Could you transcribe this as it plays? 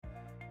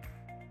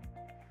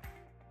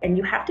And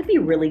you have to be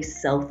really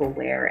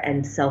self-aware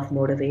and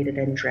self-motivated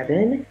and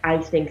driven. I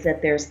think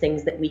that there's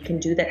things that we can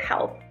do that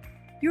help.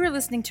 You are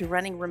listening to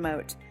Running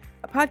Remote,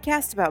 a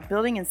podcast about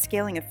building and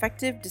scaling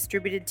effective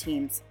distributed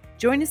teams.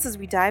 Join us as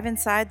we dive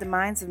inside the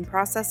minds and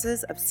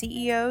processes of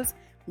CEOs,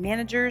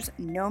 managers,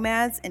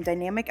 nomads, and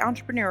dynamic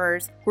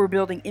entrepreneurs who are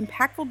building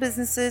impactful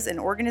businesses and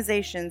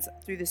organizations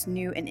through this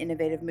new and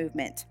innovative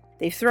movement.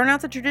 They've thrown out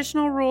the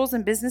traditional rules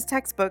and business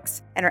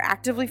textbooks and are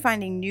actively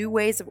finding new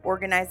ways of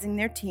organizing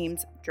their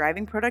teams,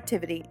 driving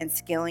productivity, and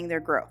scaling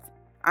their growth.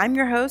 I'm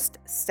your host,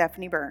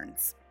 Stephanie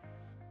Burns.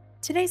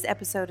 Today's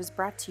episode is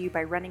brought to you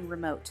by Running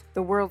Remote,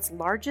 the world's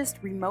largest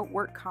remote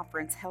work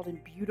conference held in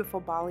beautiful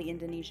Bali,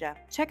 Indonesia.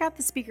 Check out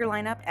the speaker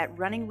lineup at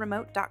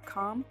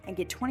runningremote.com and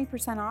get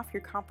 20% off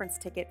your conference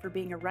ticket for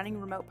being a Running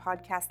Remote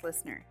podcast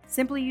listener.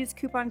 Simply use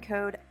coupon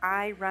code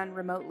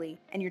IRUNREMOTELY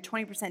and your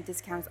 20%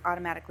 discount is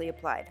automatically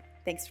applied.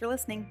 Thanks for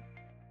listening.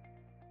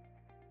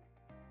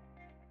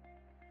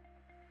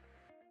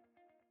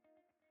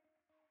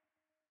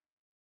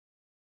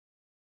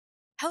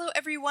 Hello,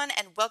 everyone,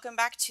 and welcome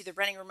back to the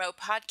Running Remote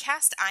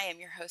podcast. I am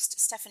your host,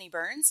 Stephanie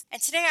Burns,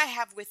 and today I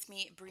have with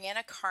me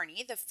Brianna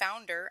Carney, the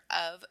founder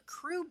of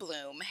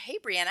CrewBloom. Hey,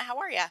 Brianna, how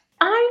are you?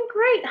 I'm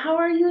great. How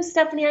are you,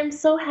 Stephanie? I'm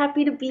so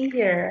happy to be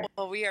here.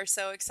 Well, we are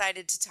so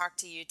excited to talk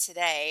to you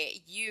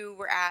today. You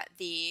were at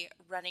the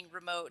Running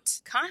Remote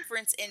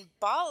conference in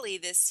Bali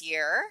this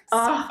year. So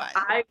fun.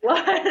 I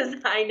was.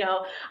 I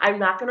know. I'm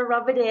not going to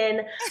rub it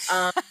in,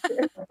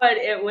 but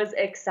it was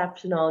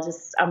exceptional.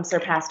 Just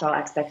surpassed all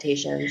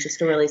expectations.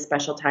 Just a really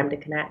special time to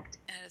connect.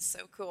 That is so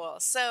cool.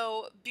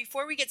 So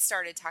before we get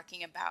started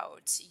talking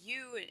about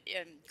you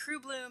and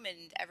CrewBloom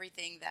and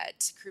everything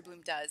that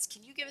CrewBloom does,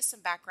 can you give us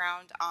some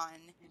background on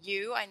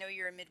you? I know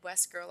you're a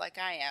Midwest girl like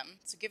I am,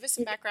 so give us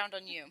some background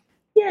on you.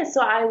 Yeah,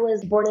 so I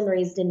was born and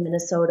raised in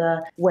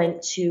Minnesota,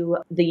 went to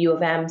the U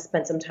of M,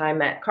 spent some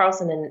time at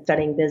Carlson and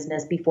studying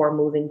business before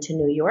moving to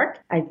New York.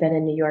 I've been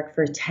in New York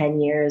for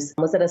 10 years,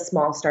 was at a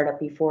small startup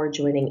before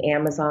joining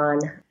Amazon,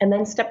 and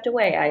then stepped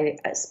away.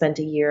 I spent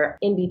a year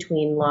in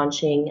between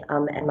launching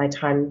and my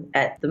time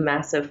at the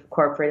massive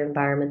corporate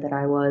environment that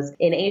I was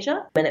in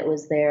Asia. And it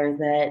was there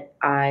that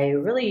I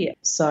really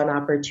saw an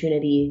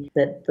opportunity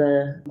that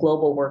the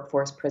global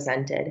workforce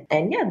presented.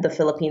 And yeah, the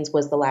Philippines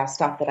was the last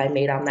stop that I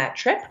made on that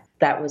trip.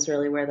 That was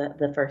really where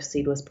the first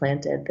seed was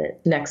planted. The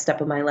next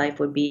step of my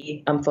life would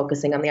be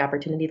focusing on the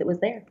opportunity that was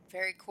there.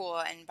 Very cool.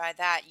 And by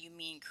that, you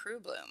mean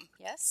CrewBloom,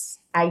 yes?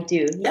 I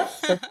do. Yep.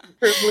 So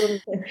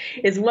CrewBloom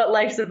is what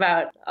life's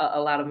about a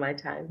lot of my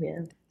time. Yeah.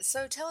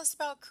 So tell us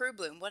about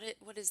CrewBloom.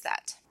 What is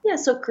that? Yeah,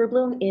 so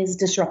CrewBloom is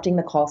disrupting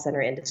the call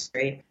center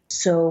industry.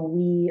 So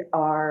we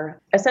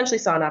essentially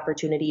saw an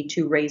opportunity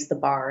to raise the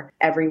bar.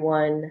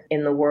 Everyone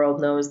in the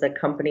world knows that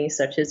companies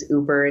such as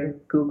Uber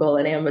and Google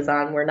and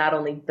Amazon were not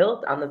only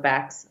built on the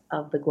backs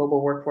of the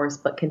global workforce,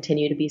 but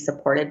continue to be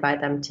supported by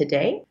them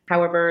today.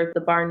 However, the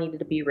bar needed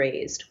to be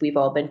raised. We've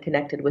all been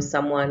connected with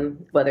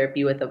someone, whether it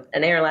be with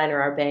an airline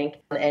or our bank,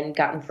 and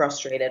gotten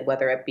frustrated,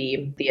 whether it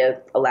be via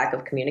a lack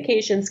of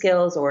communication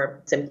skills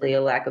or simply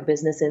a lack of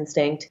business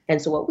instinct.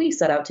 And so what we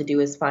set out to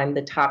do is find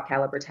the top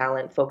caliber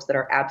talent, folks that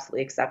are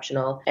absolutely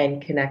exceptional,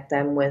 and connect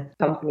them with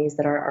companies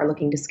that are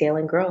looking to scale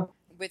and grow.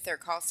 With their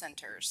call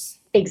centers.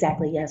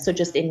 Exactly, yeah. So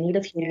just in need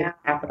of human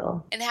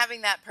capital. And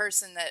having that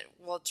person that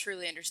will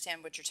truly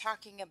understand what you're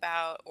talking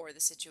about or the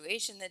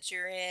situation that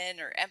you're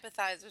in or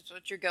empathize with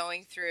what you're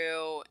going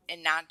through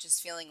and not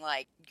just feeling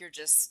like you're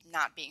just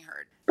not being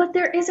heard. But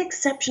there is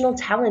exceptional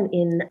talent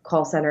in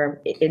call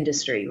center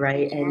industry,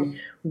 right? And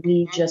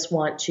we just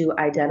want to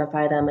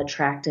identify them,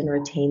 attract and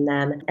retain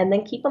them, and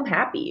then keep them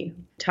happy.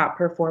 Top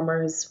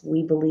performers,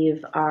 we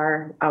believe,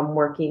 are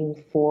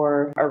working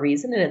for a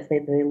reason, and it's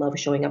they love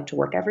showing up to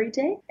work every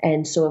day.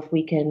 And so if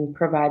we can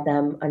provide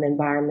them an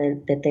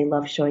environment that they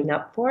love showing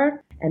up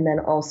for, and then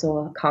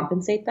also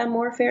compensate them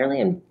more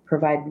fairly and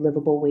provide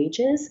livable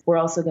wages, we're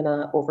also going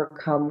to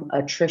overcome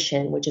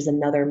attrition, which is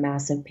another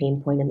massive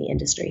pain point in the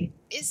industry.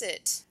 Is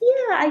it?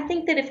 Yeah, I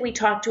think that if we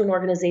talk to an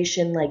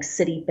organization like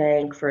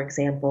Citibank, for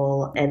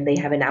example, and they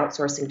have an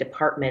outsourcing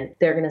department,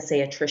 they're going to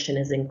say attrition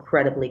is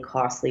incredibly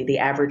costly. The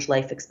average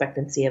life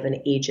expectancy of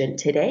an agent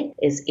today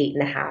is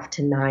 8.5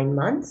 to 9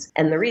 months.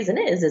 And the reason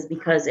is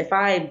because if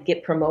I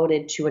get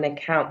promoted to an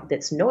account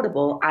that's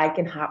notable, I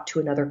can hop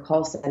to another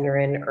call center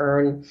and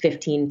earn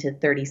 15 to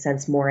 30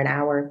 cents more an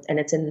hour. And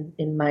it's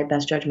in my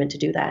best judgment to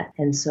do that.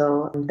 And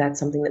so that's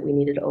something that we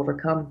needed to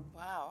overcome.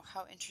 Wow,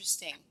 how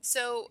interesting.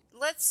 So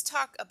let's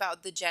talk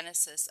about the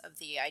genesis of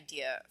the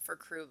idea for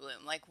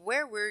CrewBloom. Like,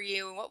 where were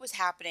you and what was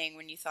happening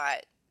when you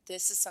thought,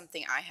 this is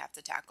something I have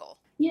to tackle?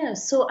 Yeah,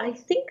 so I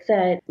think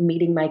that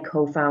meeting my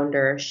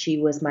co-founder, she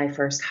was my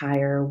first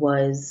hire,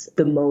 was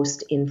the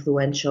most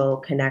influential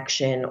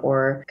connection,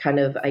 or kind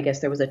of, I guess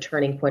there was a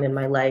turning point in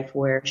my life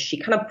where she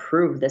kind of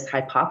proved this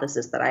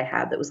hypothesis that I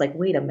had that was like,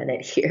 wait a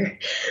minute here.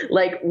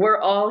 Like, we're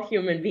all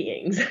human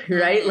beings,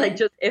 right? Mm-hmm. Like,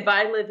 just if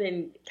I live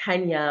in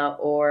Kenya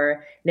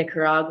or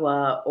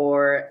Nicaragua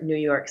or New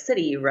York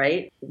City,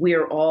 right?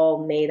 We're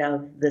all made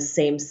of the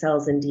same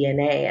cells and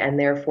DNA and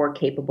therefore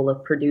capable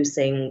of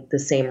producing the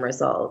same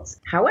results.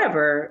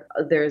 However,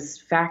 there's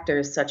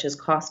factors such as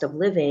cost of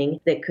living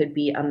that could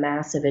be a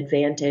massive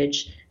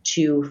advantage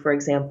to, for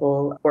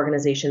example,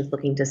 organizations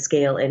looking to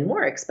scale in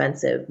more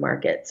expensive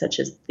markets such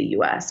as the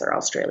US or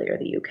Australia or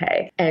the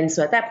UK. And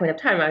so at that point of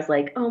time, I was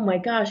like, oh my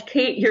gosh,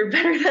 Kate, you're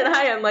better than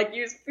I am. Like,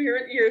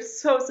 you're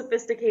so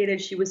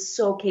sophisticated. She was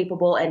so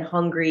capable and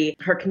hungry.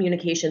 Her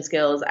communication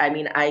skills, I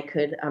mean, I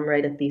could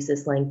write a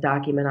thesis length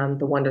document on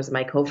the wonders of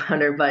my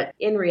co-founder, but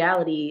in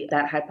reality,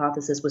 that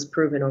hypothesis was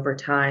proven over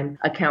time,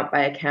 account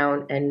by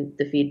account, and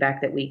the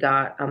feedback that we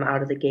got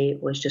out of the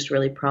gate was just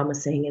really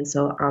promising. And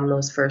so on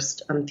those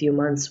first few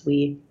months,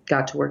 we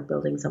got to work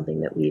building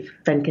something that we've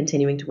been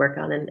continuing to work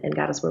on and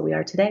got us where we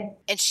are today.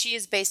 And she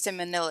is based in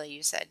Manila,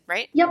 you said,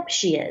 right? Yep,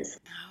 she is.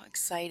 Oh,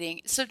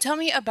 exciting. So tell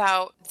me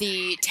about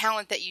the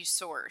talent that you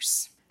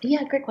source.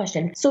 Yeah, great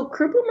question. So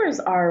CrewBloomers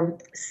are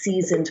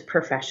seasoned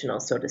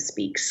professionals, so to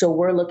speak. So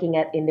we're looking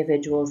at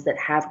individuals that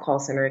have call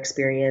center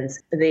experience.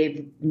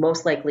 They've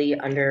most likely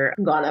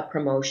undergone a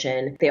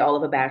promotion. They all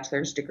have a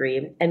bachelor's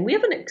degree. And we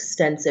have an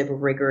extensive,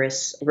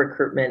 rigorous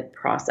recruitment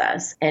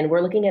process. And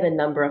we're looking at a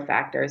number of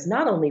factors,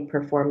 not only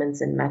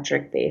performance and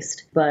metric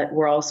based, but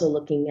we're also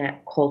looking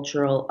at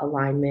cultural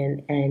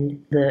alignment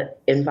and the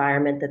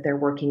environment that they're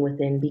working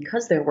within.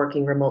 Because they're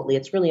working remotely,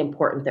 it's really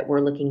important that we're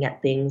looking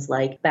at things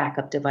like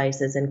backup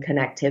devices and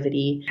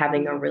connectivity.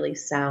 Having a really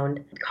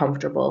sound,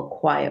 comfortable,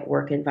 quiet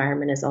work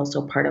environment is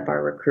also part of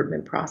our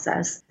recruitment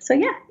process. So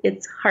yeah,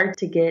 it's hard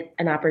to get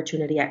an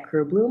opportunity at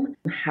CrewBloom.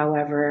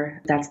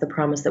 However, that's the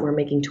promise that we're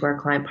making to our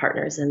client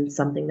partners and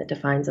something that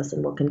defines us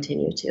and will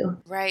continue to.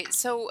 Right.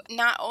 So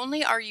not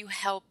only are you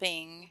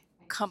helping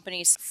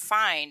companies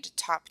find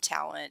top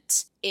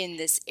talent in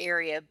this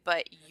area,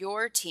 but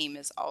your team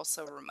is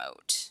also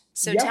remote.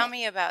 So Yep. tell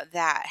me about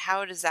that.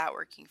 How is that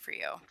working for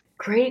you?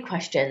 Great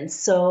question.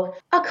 So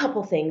a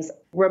couple things.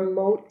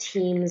 Remote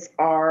teams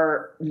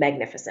are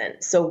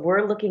magnificent. So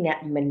we're looking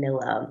at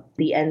Manila.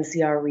 The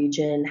NCR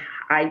region,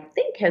 I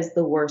think, has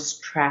the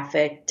worst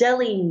traffic.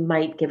 Delhi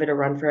might give it a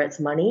run for its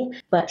money,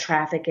 but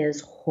traffic is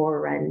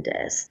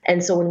horrendous.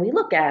 And so when we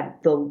look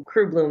at the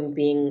CrewBloom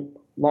being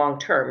long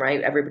term,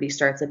 right? Everybody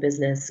starts a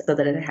business so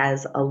that it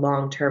has a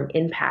long-term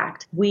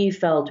impact. We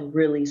felt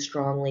really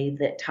strongly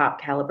that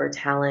top caliber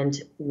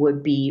talent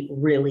would be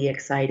really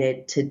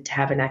excited to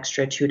have an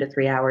extra 2 to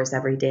 3 hours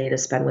every day to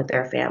spend with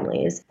their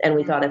families. And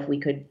we thought if we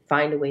could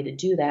find a way to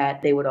do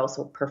that, they would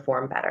also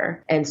perform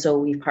better. And so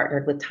we've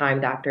partnered with Time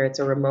Doctor. It's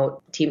a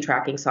remote team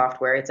tracking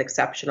software. It's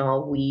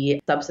exceptional.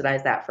 We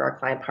subsidize that for our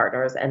client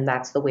partners, and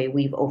that's the way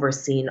we've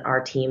overseen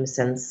our team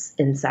since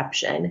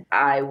inception.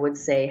 I would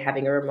say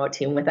having a remote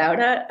team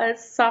without a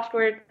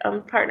software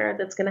partner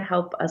that's going to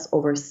help us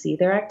oversee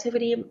their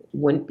activity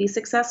wouldn't be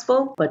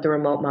successful. But the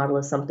remote model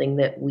is something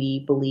that we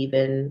believe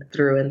in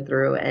through and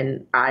through.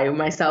 And I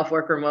myself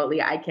work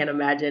remotely. I can't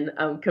imagine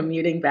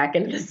commuting back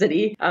into the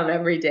city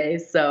every day.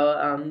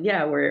 So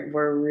yeah,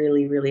 we're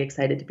really, really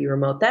excited to be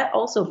remote. That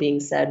also being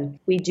said,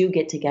 we do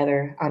get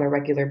together on a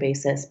regular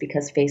basis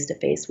because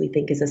face-to-face we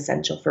think is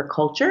essential for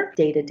culture.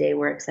 Day-to-day,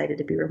 we're excited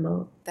to be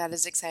remote. That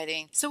is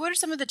exciting. So what are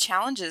some of the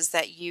challenges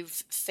that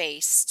you've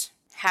faced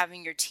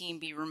having your team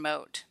be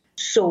remote?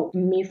 So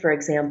me, for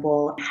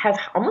example, have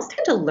almost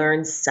had to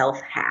learn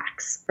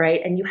self-hacks, right?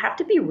 And you have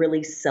to be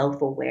really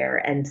self-aware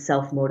and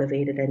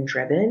self-motivated and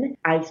driven.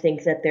 I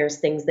think that there's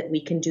things that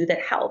we can do that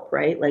help,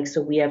 right? Like,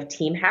 so we have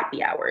team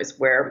happy hours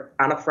where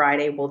on a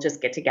Friday, we'll just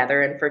get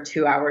together and for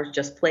 2 hours,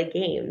 just play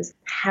games.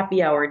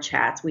 Happy hour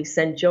chats, we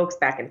send jokes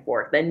back and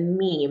forth and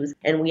memes,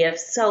 and we have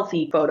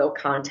selfie photo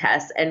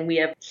contests, and we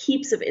have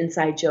heaps of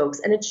inside jokes.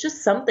 And it's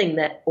just something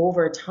that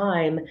over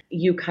time,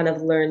 you kind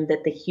of learn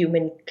that the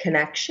human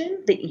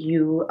connection that you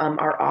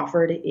are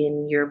offered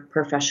in your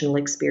professional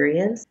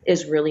experience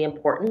is really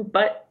important,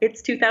 but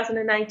it's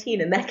 2019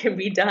 and that can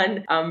be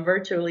done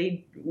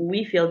virtually.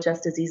 We feel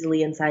just as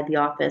easily inside the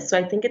office. So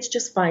I think it's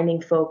just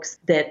finding folks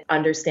that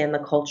understand the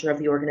culture of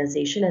the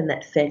organization and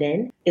that fit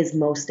in is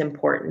most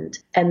important.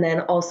 And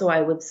then also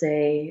I would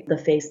say the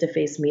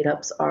face-to-face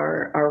meetups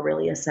are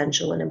really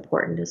essential and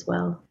important as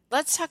well.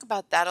 Let's talk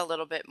about that a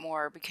little bit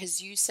more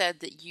because you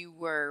said that you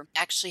were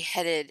actually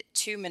headed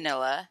to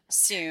Manila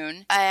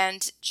soon.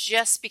 And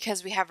just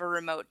because we have a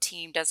remote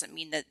team doesn't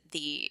mean that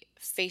the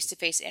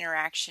face-to-face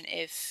interaction,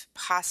 if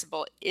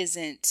possible,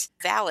 isn't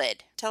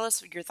valid. Tell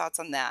us your thoughts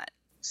on that.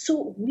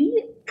 So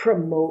we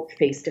promote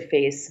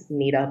face-to-face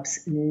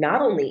meetups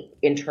not only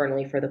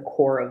internally for the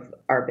core of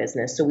our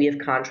business. So we have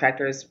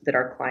contractors that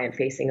are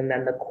client-facing, and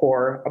then the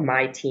core of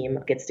my team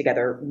gets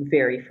together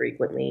very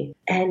frequently.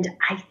 And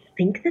I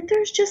think that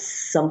there's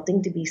just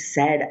something to be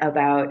said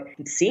about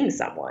seeing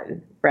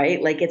someone,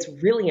 right? Like it's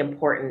really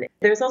important.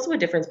 There's also a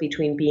difference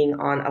between being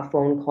on a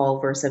phone call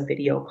versus a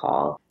video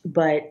call.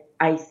 But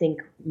I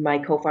think my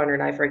co-founder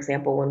and I, for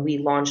example, when we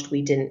launched,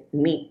 we didn't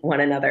meet one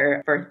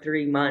another for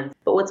 3 months.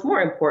 But what's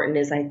more important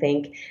is, I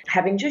think,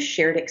 having just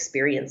shared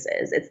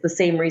experiences. It's the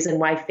same reason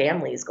why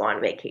families go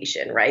on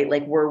vacation, right?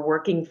 Like we're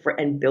working for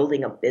and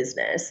building a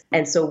business.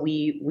 And so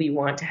we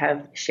want to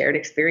have shared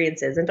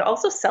experiences and to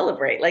also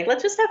celebrate. Like,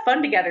 let's just have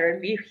fun together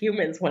and be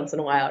humans once in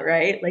a while,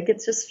 right? Like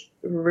it's just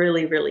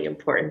really, really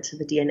important to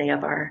the DNA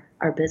of our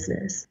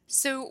business.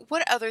 So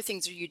what other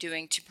things are you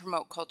doing to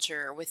promote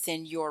culture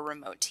within your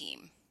remote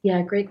team?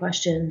 Yeah, great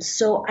question.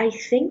 So I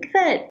think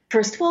that,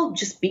 first of all,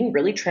 just being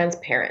really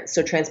transparent.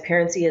 So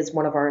transparency is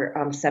one of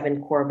our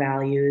 7 core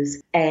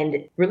values,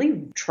 and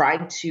really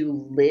trying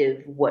to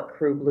live what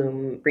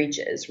CrewBloom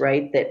preaches,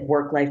 right? That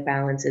work-life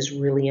balance is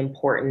really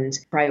important,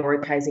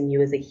 prioritizing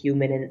you as a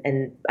human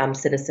and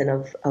citizen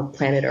of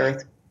planet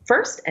Earth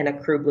first and a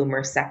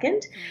CrewBloomer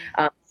second.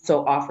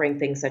 So offering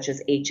things such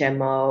as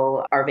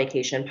HMO, our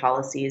vacation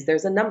policies,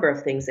 there's a number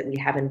of things that we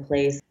have in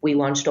place. We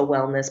launched a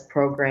wellness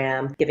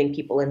program, giving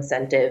people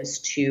incentives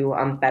to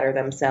better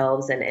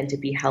themselves and to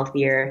be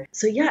healthier.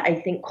 So yeah, I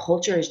think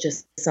culture is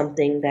just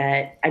something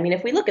that, I mean,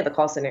 if we look at the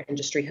call center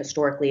industry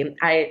historically,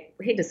 I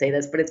hate to say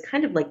this, but it's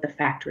kind of like the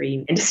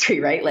factory industry,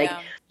 right? Like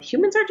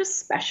humans are just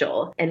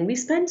special and we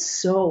spend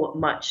so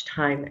much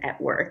time at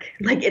work.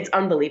 Like it's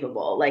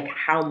unbelievable, like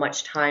how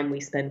much time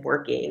we spend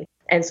working.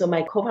 And so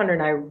my co-founder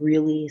and I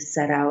really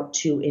set out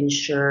to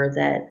ensure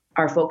that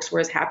our folks were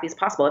as happy as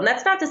possible. And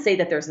that's not to say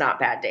that there's not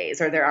bad days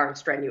or there aren't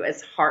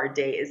strenuous, hard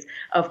days.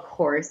 Of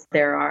course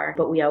there are.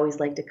 But we always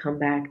like to come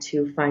back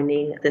to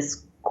finding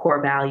this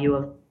core value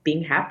of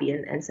being happy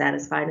and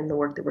satisfied in the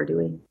work that we're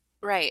doing.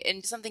 Right.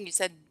 And something you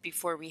said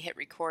before we hit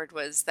record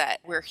was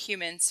that we're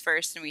humans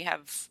first and we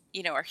have,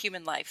 our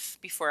human life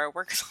before our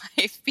work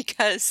life,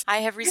 because I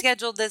have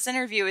rescheduled this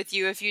interview with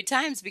you a few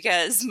times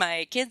because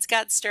my kids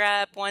got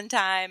strep one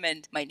time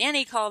and my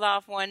nanny called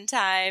off one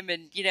time.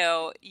 And,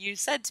 you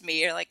said to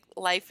me, you're like,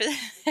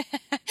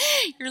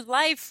 your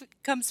life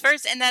comes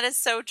first. And that is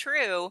so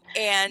true.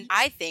 And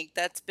I think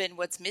that's been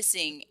what's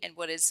missing and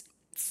what is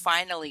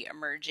finally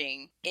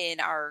emerging in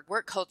our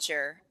work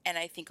culture. And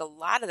I think a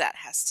lot of that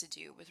has to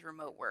do with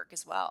remote work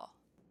as well.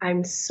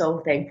 I'm so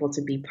thankful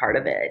to be part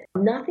of it.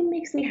 Nothing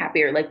makes me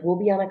happier. Like we'll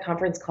be on a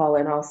conference call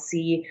and I'll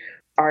see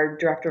our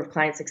director of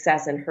client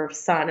success and her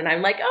son. And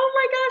I'm like, oh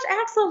my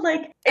gosh, Axel,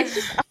 like it's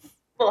just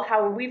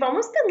how we've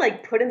almost been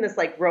like put in this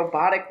like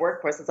robotic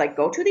workforce. It's like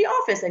go to the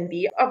office and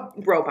be a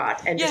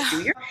robot and just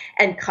do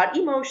and cut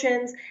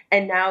emotions.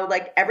 And now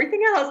like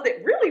everything else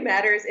that really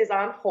matters is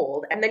on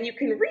hold. And then you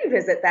can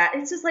revisit that.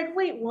 It's just like,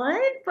 wait,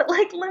 what? But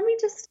like, let me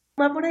just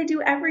love what I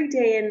do every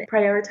day and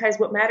prioritize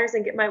what matters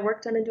and get my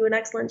work done and do an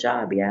excellent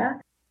job. Yeah.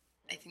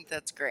 I think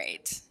that's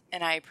great.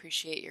 And I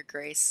appreciate your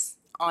grace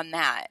on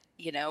that,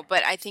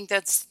 but I think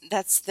that's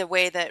the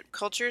way that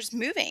culture is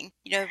moving.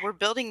 We're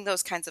building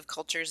those kinds of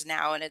cultures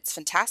now and it's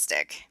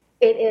fantastic.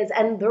 It is.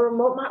 And the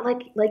remote,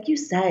 like you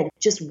said,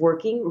 just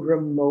working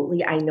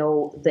remotely, I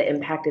know the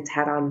impact it's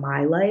had on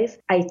my life.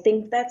 I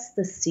think that's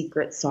the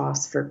secret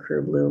sauce for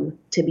CrewBloom,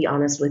 to be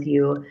honest with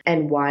you,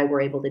 and why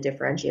we're able to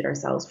differentiate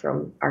ourselves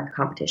from our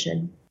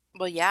competition.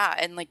 Well, yeah.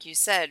 And like you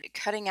said,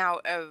 cutting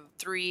out a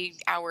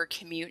 3-hour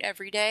commute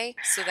every day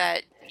so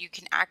that you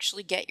can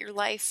actually get your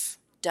life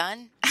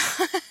done.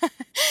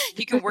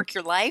 You can work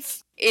your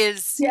life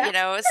is,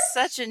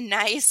 such a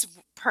nice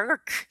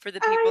perk for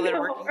the people that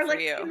are working for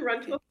you. You can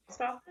run to a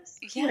post office.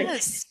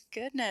 Yes.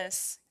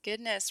 Goodness,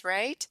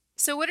 right?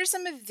 So what are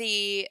some of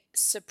the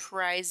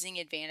surprising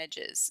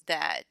advantages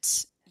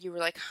that you were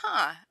like,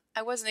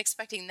 I wasn't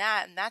expecting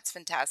that, and that's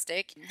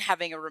fantastic,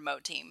 having a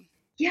remote team?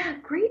 Yeah,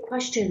 great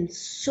question.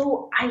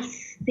 So I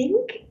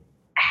think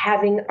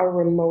having a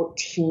remote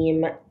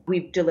team,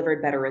 we've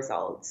delivered better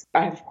results.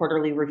 I have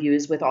quarterly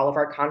reviews with all of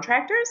our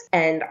contractors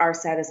and our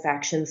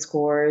satisfaction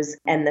scores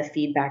and the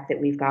feedback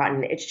that we've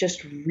gotten. It's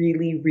just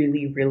really,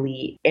 really,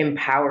 really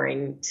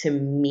empowering to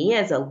me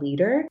as a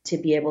leader to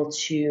be able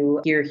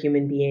to hear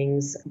human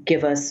beings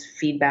give us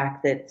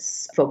feedback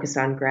that's focused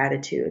on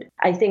gratitude.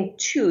 I think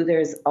too,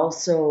 there's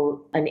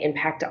also an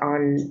impact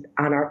on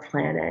our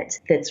planet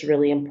that's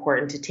really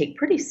important to take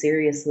pretty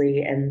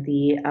seriously, and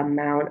the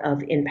amount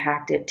of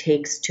impact it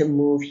takes to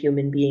move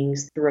human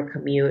beings through a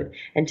commute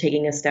and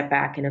taking a step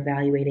back and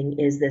evaluating,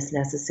 is this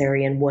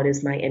necessary and what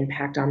is my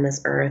impact on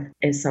this earth,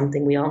 is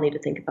something we all need to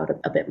think about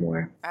a bit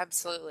more.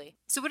 Absolutely.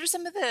 So what are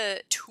some of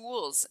the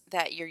tools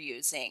that you're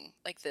using,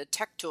 like the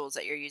tech tools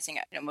that you're using?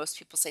 Most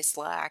people say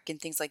Slack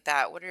and things like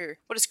that. What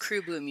is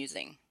CrewBloom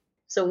using?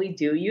 So we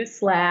do use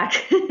Slack.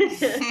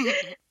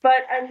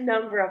 But a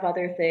number of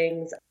other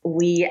things.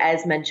 We,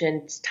 as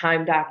mentioned,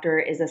 Time Doctor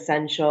is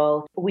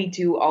essential. We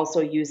do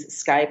also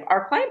use Skype.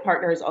 Our client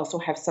partners also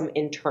have some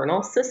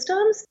internal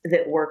systems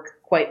that work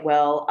quite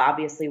well.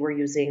 Obviously, we're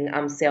using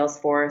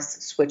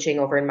Salesforce, switching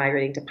over and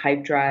migrating to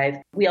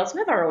Pipedrive. We also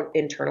have our own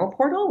internal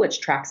portal, which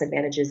tracks and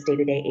manages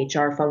day-to-day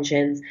HR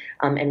functions,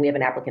 and we have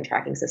an applicant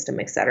tracking system,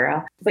 et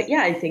cetera. But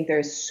yeah, I think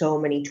there's so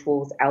many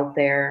tools out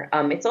there.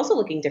 It's also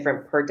looking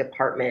different per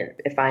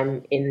department. If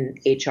I'm in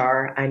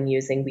HR,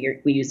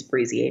 we use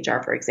Breezy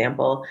HR, for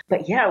example.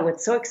 But yeah,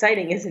 what's so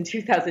exciting is in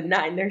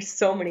 2009, there's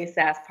so many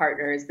SaaS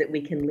partners that we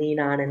can lean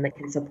on and that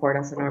can support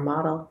us in our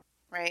model.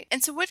 Right.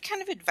 And so what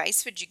kind of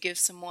advice would you give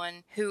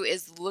someone who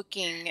is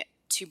looking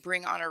to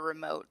bring on a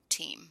remote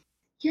team?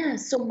 Yeah,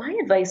 so my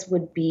advice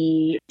would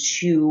be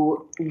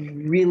to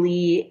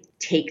really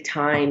take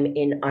time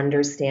in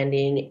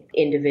understanding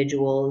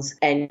individuals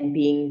and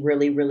being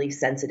really, really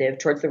sensitive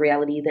towards the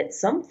reality that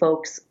some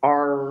folks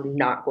are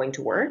not going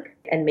to work,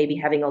 and maybe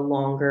having a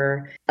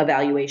longer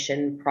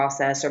evaluation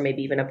process or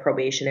maybe even a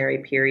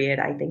probationary period,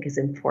 I think is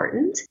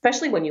important,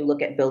 especially when you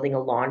look at building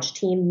a launch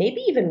team,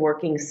 maybe even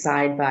working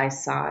side by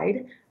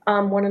side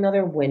one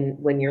another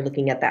when you're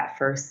looking at that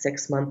first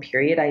 6-month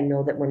period. I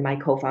know that when my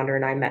co-founder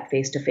and I met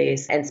face to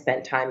face and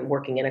spent time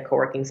working in a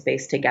co-working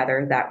space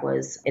together, that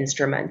was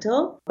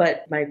instrumental.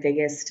 But my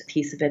biggest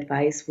piece of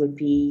advice would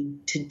be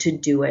to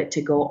do it,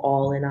 to go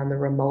all in on the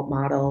remote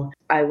model.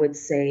 I would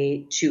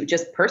say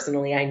just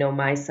personally, I know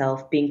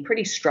myself being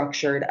pretty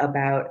structured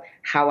about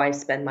how I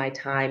spend my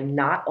time,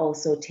 not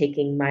also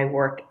taking my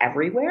work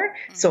everywhere.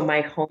 So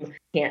my home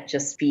can't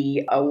just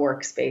be a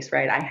workspace,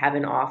 right? I have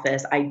an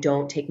office. I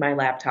don't take my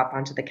laptop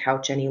onto the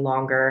couch any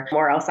longer,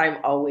 or else I'm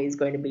always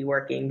going to be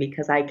working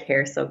because I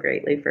care so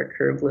greatly for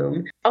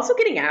CrewBloom. Also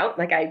getting out,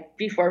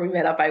 before we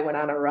met up, I went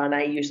on a run.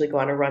 I usually go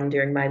on a run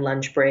during my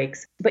lunch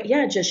breaks. But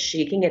yeah, just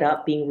shaking it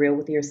up, being real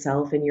with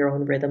yourself and your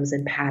own rhythms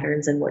and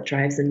patterns and what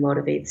drives and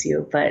motivates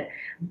you. But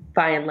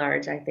by and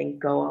large, I think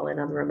go all in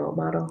on the remote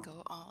model.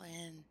 Go all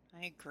in.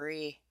 I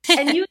agree.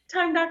 And use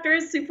Time Doctor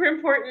is super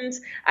important.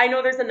 I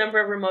know there's a number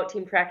of remote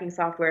team tracking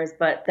softwares,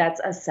 but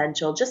that's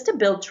essential just to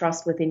build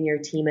trust within your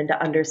team and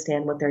to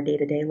understand what their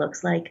day-to-day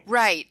looks like.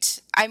 Right.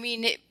 I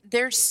mean,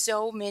 there's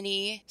so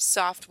many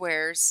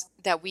softwares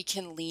that we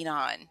can lean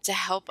on to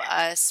help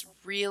us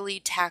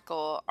really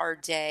tackle our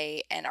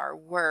day and our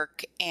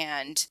work.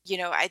 And,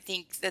 I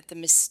think that the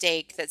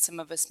mistake that some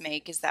of us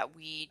make is that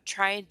we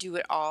try and do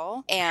it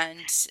all,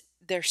 and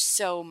there's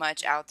so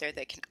much out there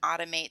that can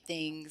automate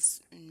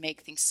things and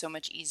make things so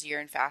much easier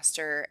and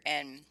faster.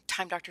 And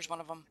Time Doctor's one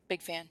of them.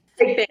 Big fan.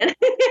 Big fan.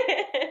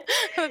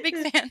 I'm a big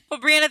fan.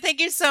 Well, Brianna, thank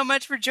you so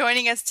much for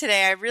joining us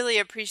today. I really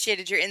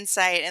appreciated your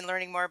insight and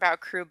learning more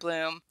about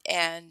CrewBloom,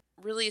 and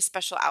really a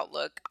special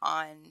outlook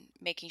on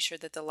making sure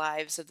that the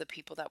lives of the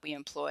people that we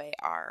employ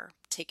are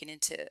taken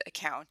into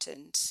account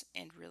and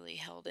really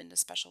held in a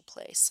special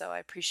place. So I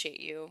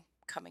appreciate you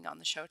coming on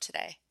the show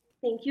today.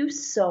 Thank you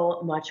so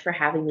much for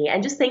having me.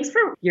 And just thanks for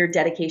your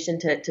dedication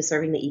to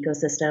serving the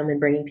ecosystem and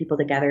bringing people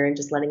together and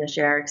just letting us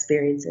share our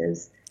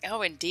experiences.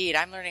 Oh, indeed.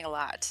 I'm learning a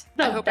lot.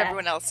 I hope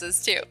everyone else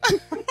is too.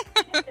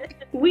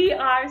 We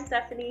are,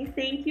 Stephanie.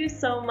 Thank you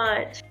so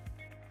much.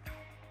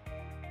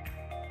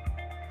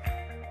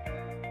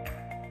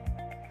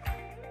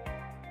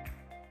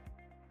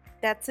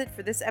 That's it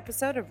for this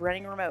episode of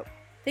Running Remote.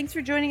 Thanks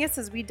for joining us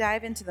as we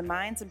dive into the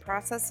minds and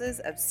processes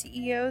of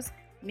CEOs,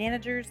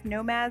 managers,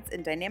 nomads,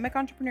 and dynamic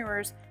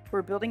entrepreneurs who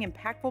are building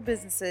impactful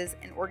businesses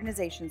and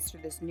organizations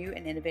through this new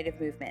and innovative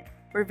movement.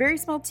 We're a very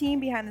small team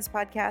behind this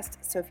podcast,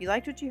 so if you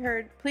liked what you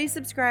heard, please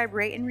subscribe,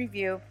 rate, and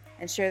review,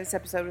 and share this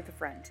episode with a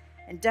friend.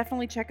 And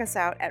definitely check us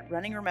out at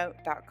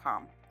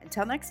runningremote.com.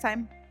 Until next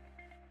time.